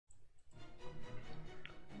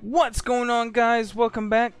What's going on, guys? Welcome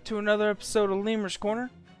back to another episode of Lemur's Corner.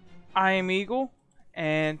 I am Eagle,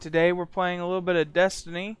 and today we're playing a little bit of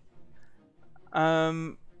Destiny.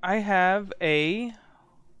 I have a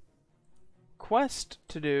quest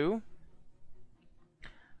to do,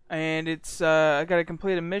 and it's I gotta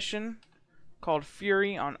complete a mission called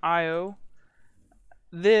Fury on Io.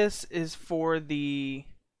 This is for the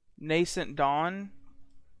Nascent Dawn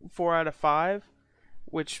 4 out of 5,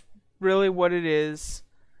 which really what it is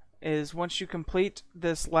once you complete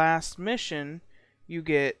this last mission, you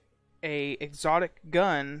get a exotic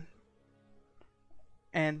gun,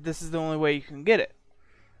 and this is the only way you can get it.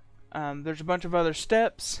 There's a bunch of other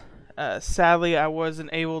steps. Sadly, I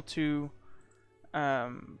wasn't able to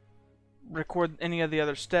record any of the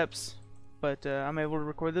other steps, but I'm able to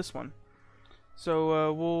record this one.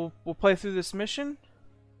 So we'll play through this mission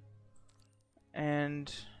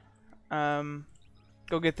and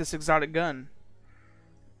go get this exotic gun.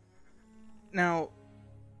 Now,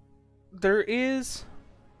 there is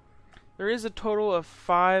a total of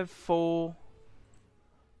five full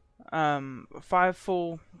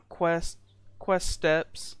quest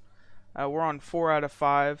steps. We're on 4 out of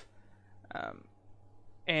 5,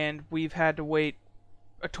 and we've had to wait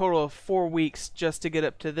a total of 4 weeks just to get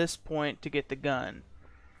up to this point to get the gun.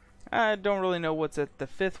 I don't really know what's at the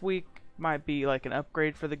 5th week. Might be like an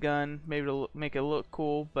upgrade for the gun, maybe to make it look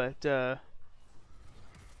cool, but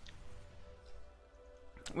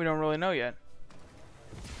we don't really know yet.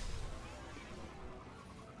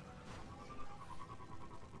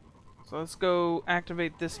 So let's go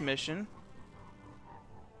activate this mission.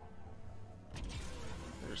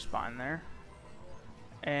 There's a spine there.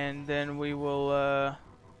 And then we will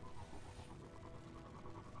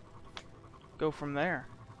go from there.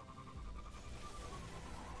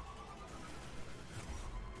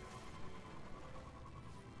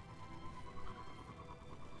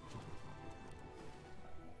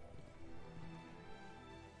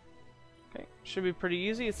 Should be pretty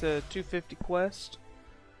easy. It's a 250 quest.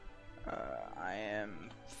 I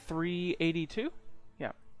am 382.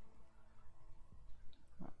 Yeah.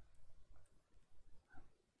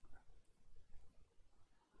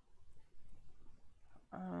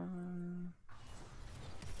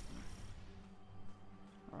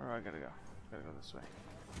 Where do I gotta go? Gotta go this way.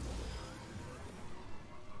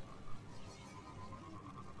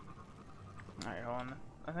 Alright, hold on.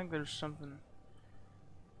 I think there's something.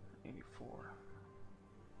 84.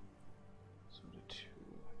 72.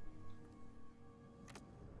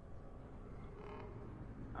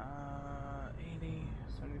 80.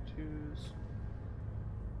 72s.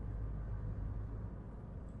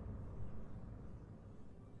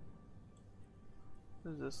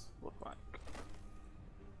 What does this look like?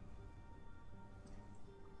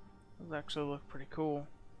 Those actually look pretty cool.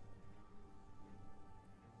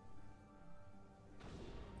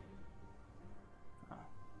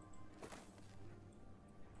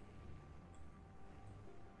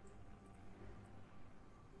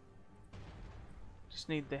 Just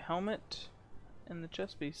need the helmet and the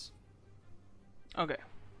chest piece. Okay,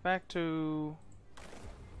 back to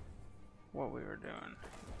what we were doing.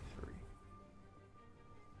 3.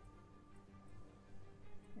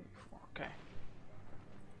 84, okay.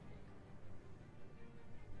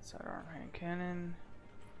 Sidearm hand cannon.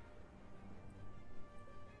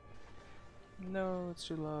 No, it's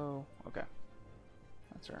too low. Okay,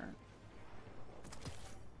 that's alright.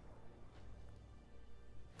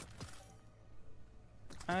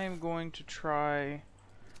 I'm going to try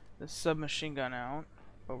the submachine gun out,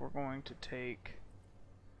 but we're going to take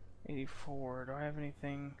 84. Do I have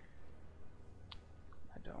anything?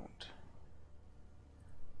 I don't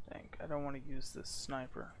think. I don't want to use this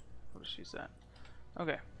sniper. What does she say?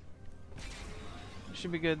 Okay. It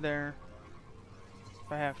should be good there.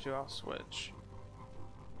 If I have to, I'll switch.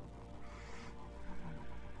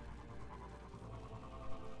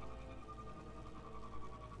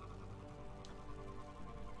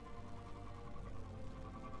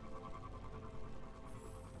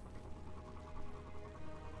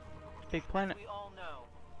 Big planet. We all know,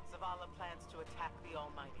 Zavala plans to attack the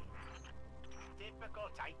Almighty.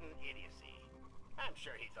 Typical Titan idiocy. I'm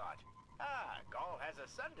sure he thought, Gaul has a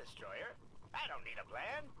sun destroyer. I don't need a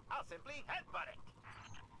plan. I'll simply headbutt it.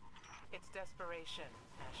 It's desperation,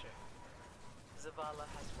 Asher. Zavala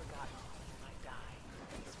has forgotten he might die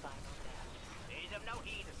his final death. He's of no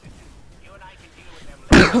heed, assistant. You and I can deal with them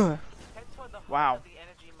later. Head toward the heart Wow. of the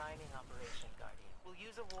energy mining operation, Guardian. We'll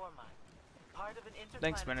use a war mine. Part of an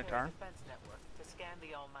Thanks, interplanetary Minotaur. defense network to scan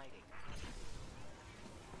the Almighty.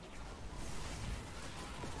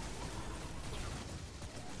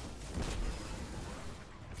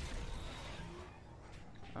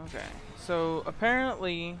 Okay, so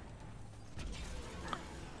apparently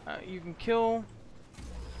you can kill.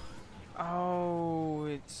 Oh,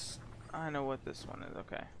 it's. I know what this one is.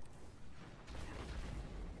 Okay.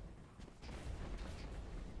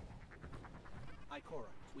 Ikora,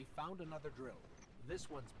 we found another drill. This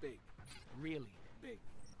one's big. Really big.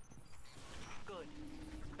 Good.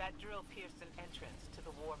 That drill pierced an entrance to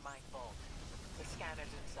the war mine vault. The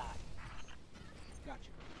scanner's inside. Gotcha.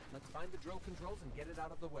 Let's find the drill controls and get it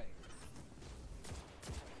out of the way.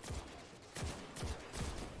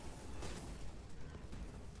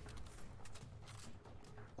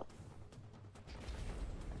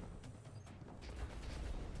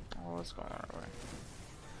 Oh, what's going on right away?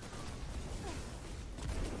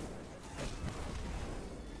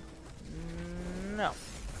 No.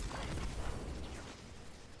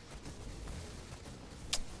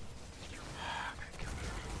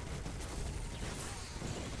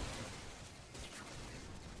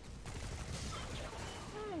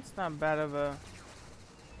 It's not bad of a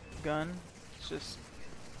gun. It's just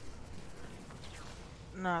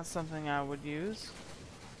not something I would use.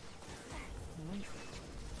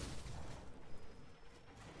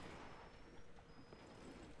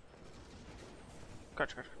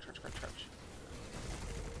 Crouch, crouch, crouch, crouch, crouch.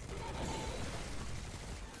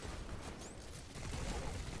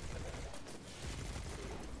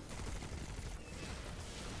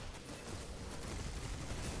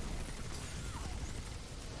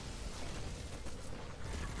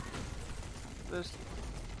 Just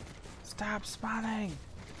stop spawning.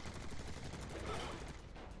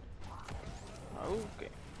 Okay.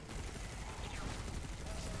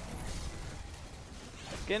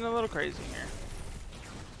 Getting a little crazy here.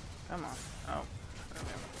 Come on. Oh.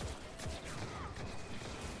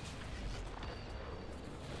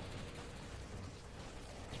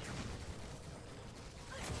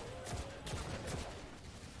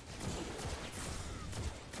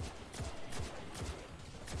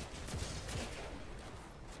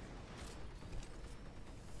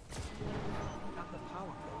 Got the power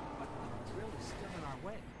going, but the drill is still in our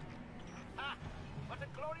way. Ha! What a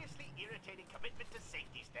gloriously irritating commitment to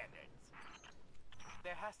safety standards.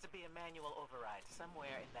 There has to be a manual override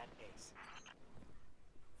somewhere in that base.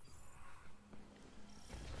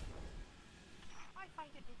 I find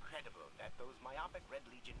it incredible that those myopic Red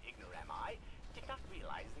Legion ignorami did not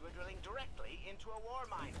realize they were drilling directly into a war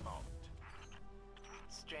mine vault.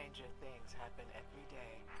 Stranger things happen every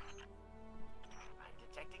day. I'm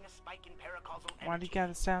detecting a spike in paracausal energy. Why do you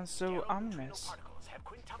gotta sound so Sterile neutrino ominous? particles have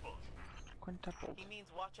quintupled. Quintupled. He means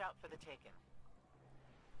watch out for the Taken.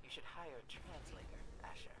 You should hire a translator,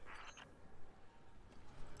 Asher.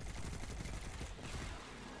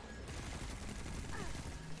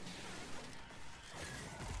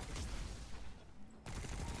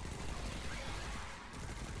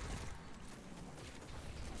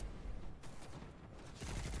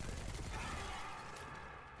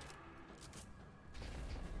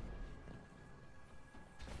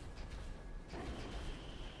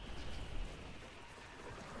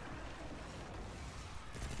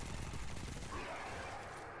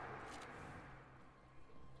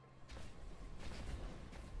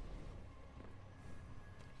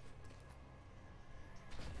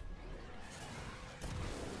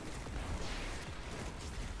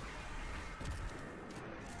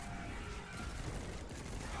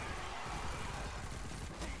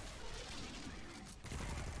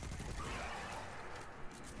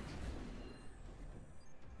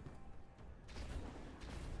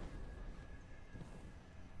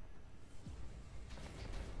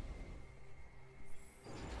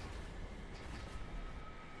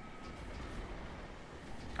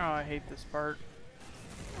 Oh, I hate this part.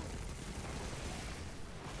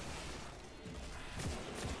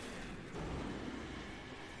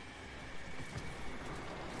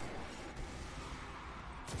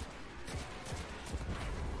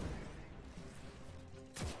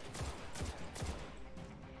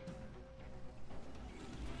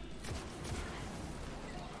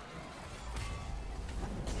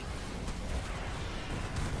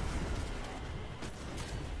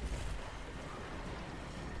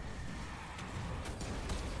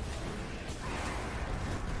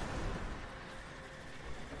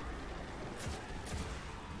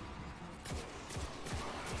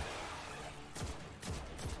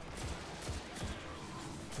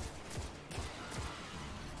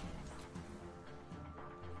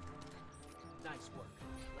 Nice work.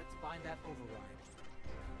 Let's find that override.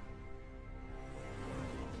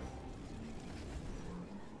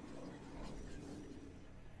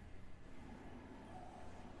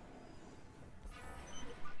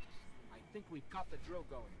 I think we've got the drill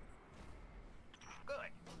going.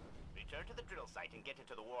 Good. Return to the drill site and get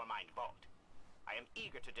into the Warmind vault. I am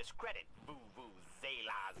eager to discredit Vuvu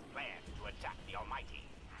Zela's plan to attack the Almighty.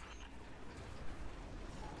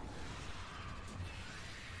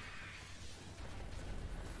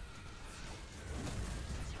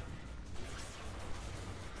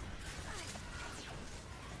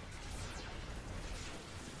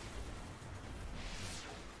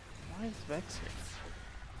 Why is Vex here?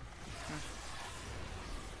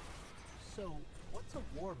 So, what's a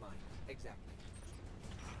war mind exactly?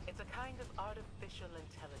 It's a kind of artificial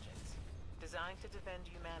intelligence designed to defend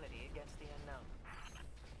humanity against the unknown.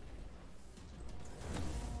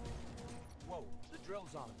 Whoa, the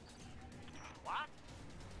drill's on. What?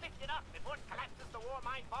 Lift it up before it collapses the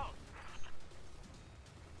Warmind vault.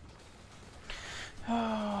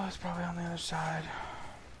 Oh, it's probably on the other side.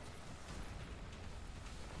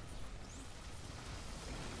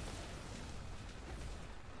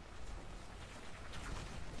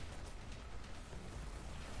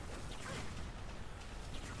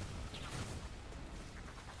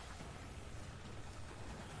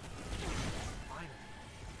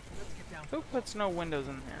 Who puts no windows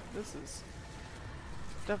in here? This is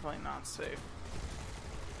definitely not safe.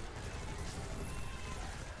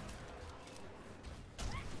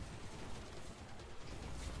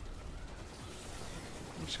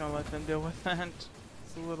 I'm just gonna let them deal with that.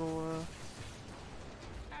 It's a little,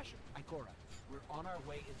 Asher, Ikora, we're on our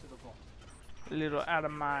way into the vault. little out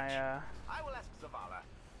of my, I will ask Zavala.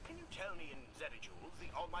 Can you tell me in zetajoules the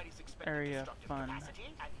Almighty's expected area destructive fun.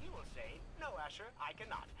 capacity? And he will say, no, Asher, I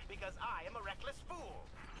cannot, because I am a reckless fool.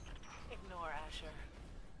 Ignore Asher.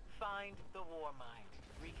 Find the Warmind,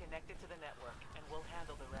 reconnect it to the network, and we'll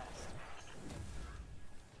handle the rest.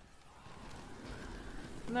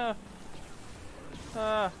 No.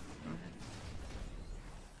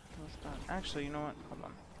 Actually, you know what? Hold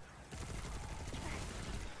on.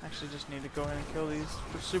 Actually, just need to go ahead and kill these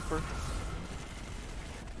for super.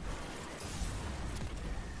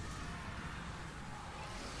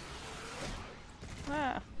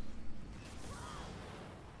 Ah.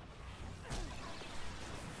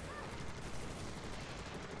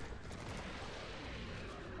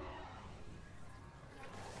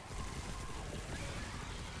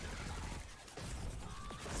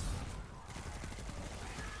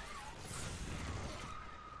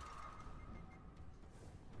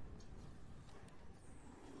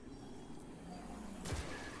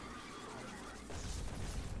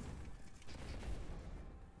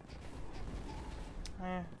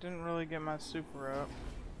 Didn't really get my super up.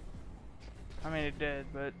 I mean, it did,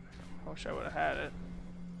 but I wish I would have had it.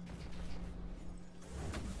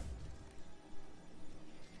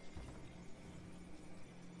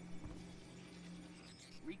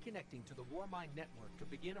 Reconnecting to the Warmind network to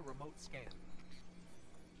begin a remote scan.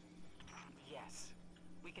 Yes.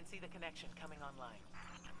 We can see the connection coming online.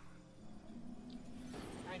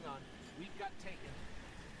 Hang on, we've got taken.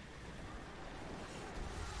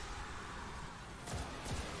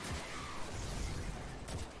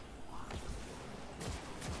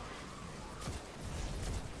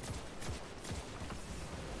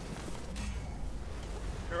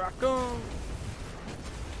 Here I come!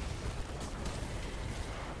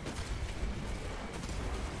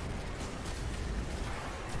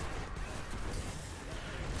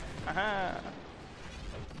 Aha!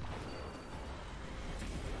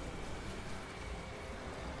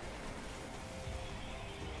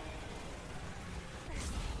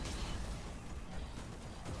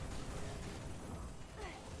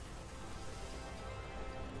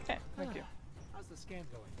 Okay, thank you. How's the scan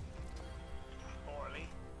going? Poorly.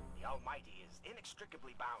 The Almighty is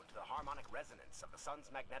inextricably bound to the harmonic resonance of the sun's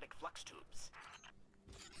magnetic flux tubes.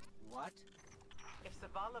 What? If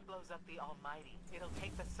Zavala blows up the Almighty, it'll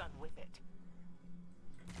take the sun with it.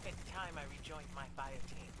 It's time I rejoined my fire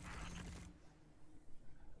team.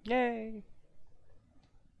 Yay!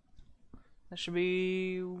 That should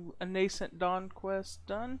be a Nascent Dawn quest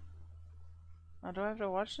done. Do I have to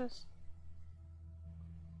watch this?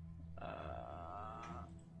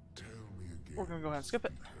 We're gonna go ahead and skip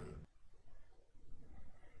it.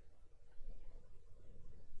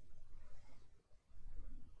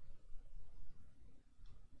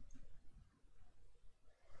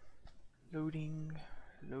 Loading,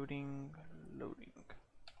 loading, loading.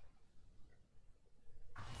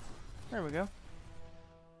 There we go.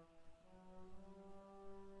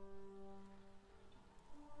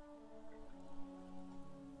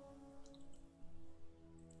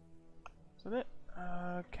 Is that it?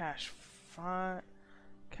 Cash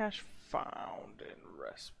found and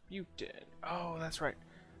Rasputin. Oh, that's right.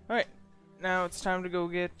 Alright, now it's time to go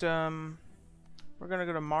get, we're gonna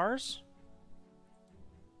go to Mars.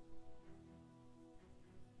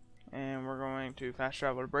 And we're going to fast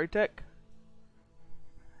travel to Braytech.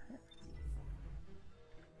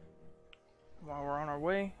 While we're on our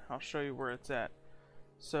way, I'll show you where it's at.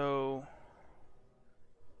 So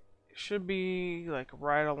it should be like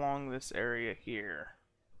right along this area here.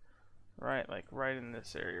 Right, like right in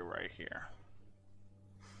this area right here.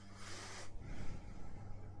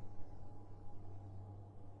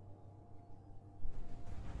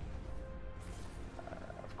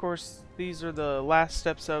 Of course, these are the last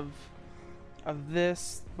steps of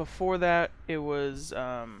this. Before that, it was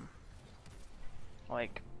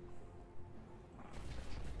like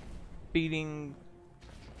beating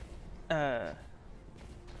 10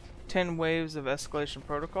 waves of escalation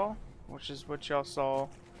protocol, which is what y'all saw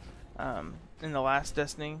in the last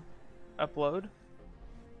Destiny upload.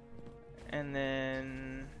 And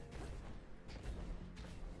then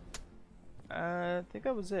I think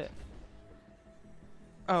that was it.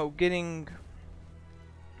 Oh,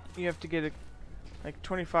 you have to get like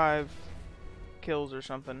 25 kills or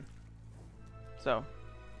something. So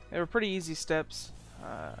they were pretty easy steps.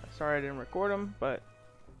 Sorry I didn't record them, but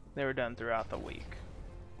they were done throughout the week.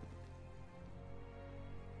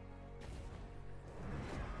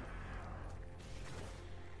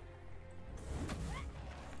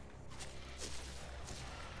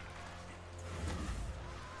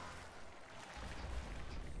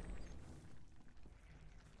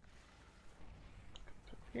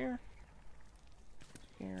 Here.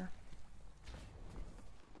 Here.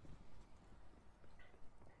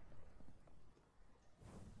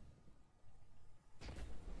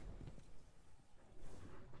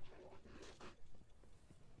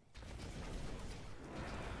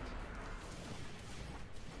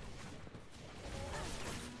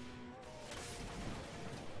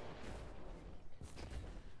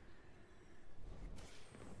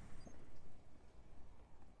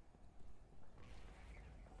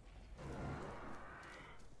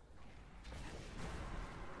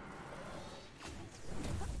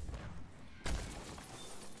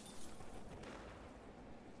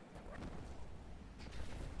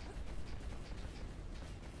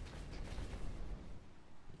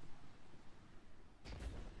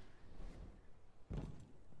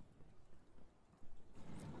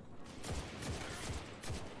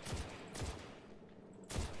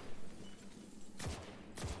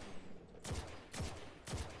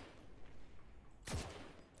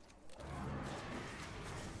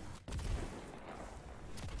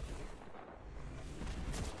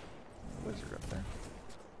 Wizard up there.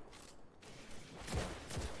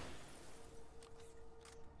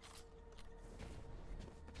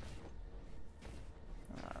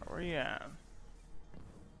 Where you at?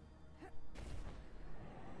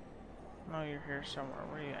 No, you're here somewhere.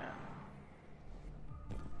 Where you at?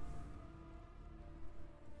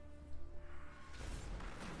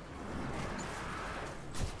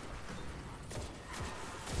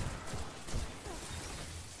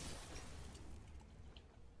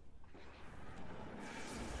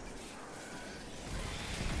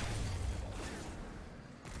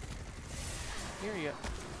 Here you go.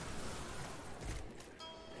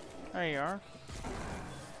 There you are.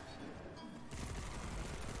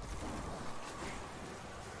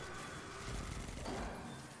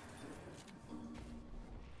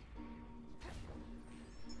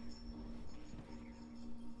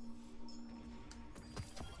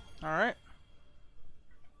 All right.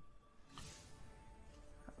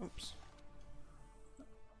 Oops.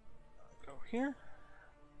 Go here.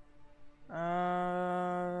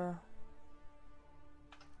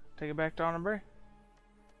 Take it back to Honor Bray.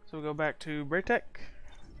 So we go back to Braytech.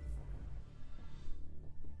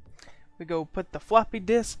 We go put the floppy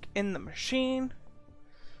disk in the machine,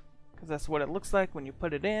 because that's what it looks like when you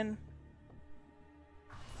put it in.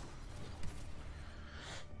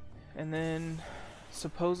 And then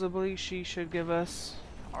supposedly she should give us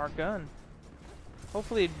our gun.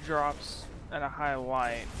 Hopefully it drops at a high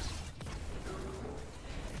light.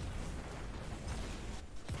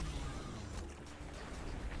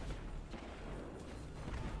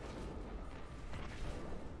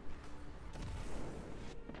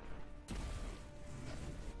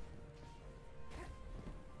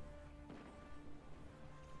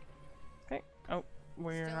 Okay. Oh,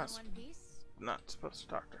 we're not supposed to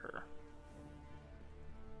talk to her.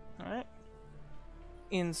 Alright.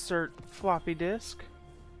 Insert floppy disk.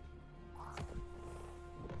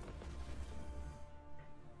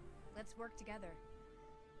 Let's work together.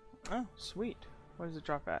 Oh, sweet. Where does it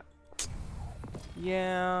drop at?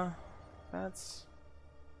 Yeah, that's...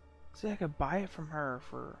 See, I could buy it from her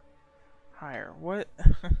for higher. What?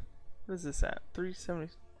 What is this at?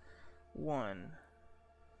 371.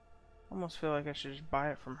 Almost feel like I should just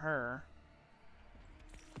buy it from her.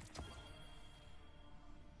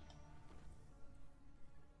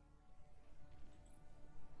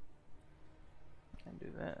 And do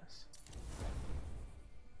this.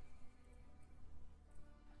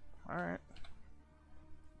 Alright.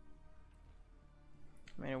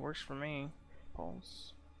 I mean, it works for me.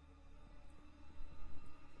 Pulse.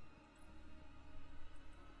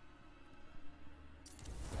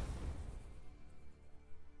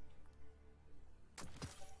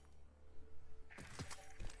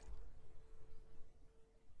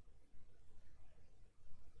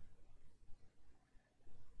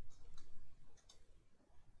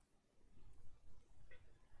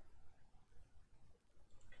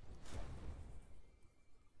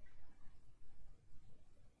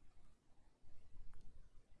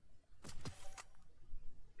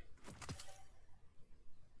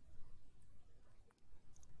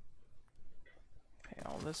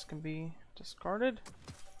 All this can be discarded.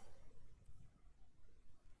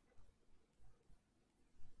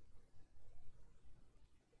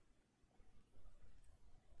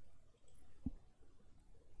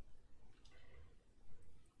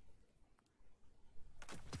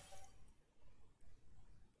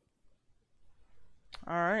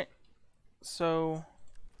 Alright, so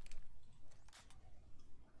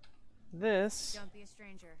this Don't be a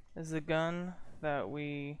stranger. is the gun that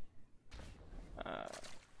we've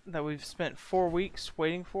spent 4 weeks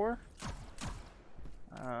waiting for.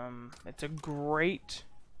 It's a great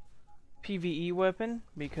PvE weapon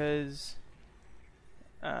because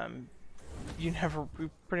you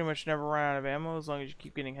pretty much never run out of ammo as long as you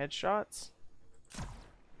keep getting headshots.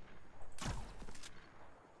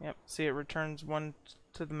 Yep, see, it returns 1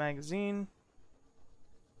 to the magazine.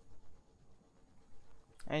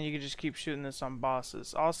 And you can just keep shooting this on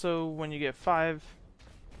bosses. Also, when you get 5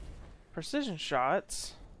 precision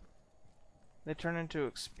shots, they turn into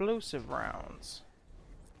explosive rounds.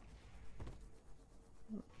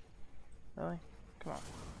 Really? Come on.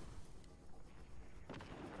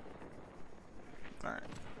 Alright.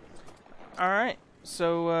 Alright,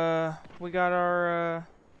 so we got our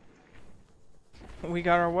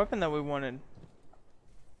weapon that we wanted.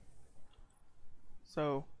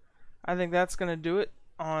 So I think that's gonna do it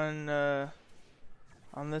on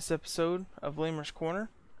this episode of Lemur's Corner.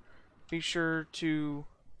 Be sure to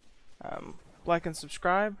like and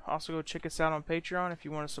subscribe. Also go check us out on Patreon if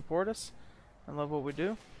you want to support us and love what we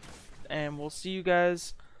do. And we'll see you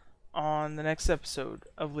guys on the next episode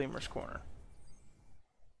of Lemur's Corner.